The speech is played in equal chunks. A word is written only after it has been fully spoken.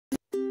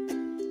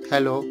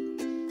Hello,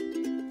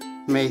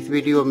 मैं इस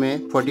video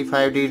में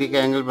 45 डिग्री का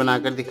एंगल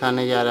बनाकर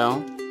दिखाने जा रहा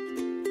हूँ।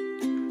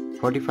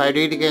 45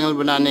 डिग्री का एंगल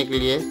बनाने के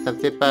लिए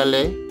सबसे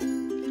पहले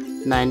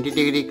 90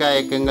 डिग्री का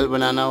एक एंगल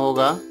बनाना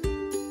होगा।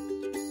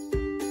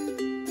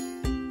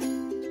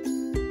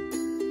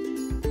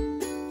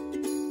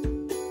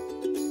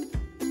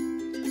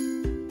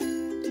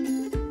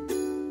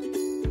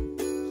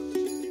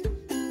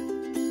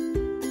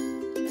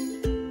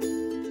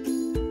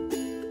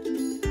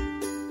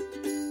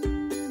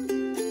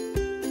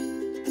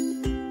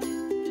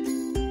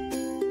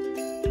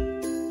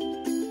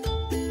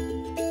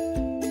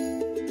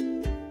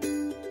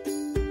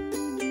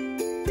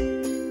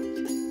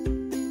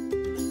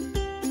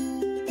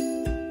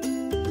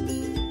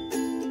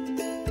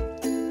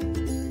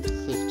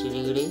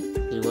 डिग्री,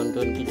 फिर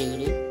 120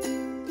 डिग्री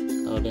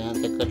और यहाँ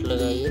से कट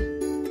लगाइए।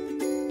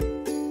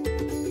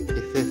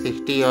 इससे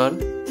 60 और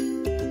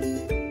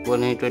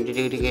 120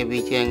 डिग्री के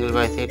बीच एंगल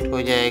बाइसेक्ट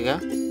हो जाएगा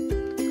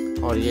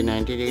और ये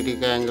 90 डिग्री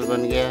का एंगल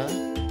बन गया है।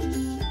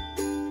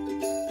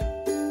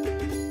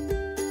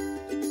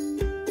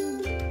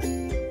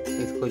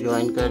 इसको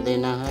ज्वाइन कर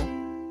देना है।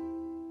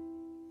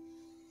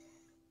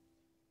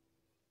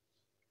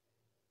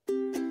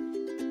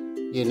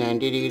 ये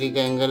 90 डिग्री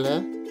का एंगल है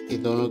इस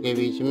दोनों के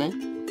बीच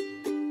में।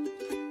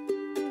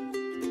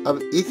 अब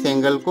इस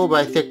एंगल को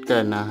बाइसेक्ट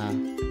करना है।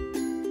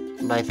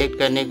 बाइसेक्ट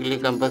करने के लिए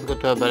कंपास को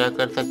थोड़ा बड़ा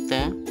कर सकते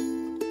हैं।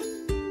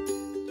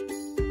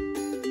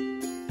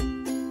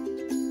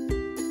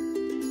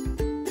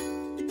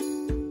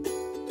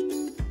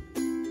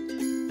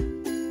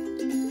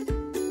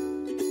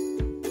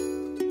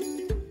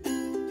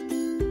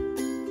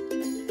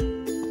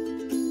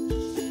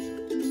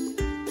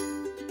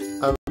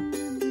 अब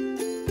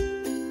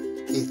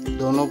इस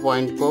दोनों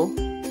पॉइंट को,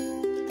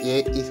 ये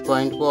इस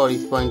पॉइंट को और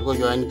इस पॉइंट को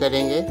ज्वाइन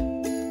करेंगे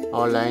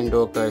और लाइन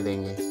ड्रॉ कर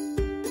देंगे।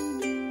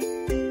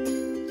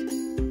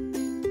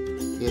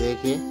 ये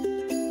देखिए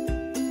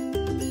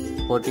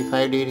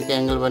 45 डिग्री का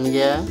एंगल बन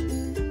गया है।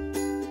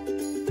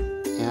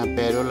 यहाँ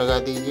पे एरो लगा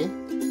दीजिए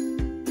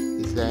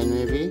इस लाइन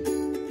में भी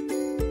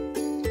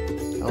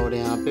और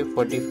यहाँ पे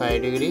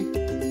 45 डिग्री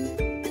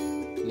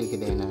लिख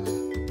देना है।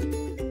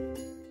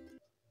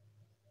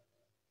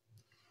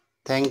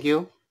 Thank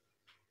you.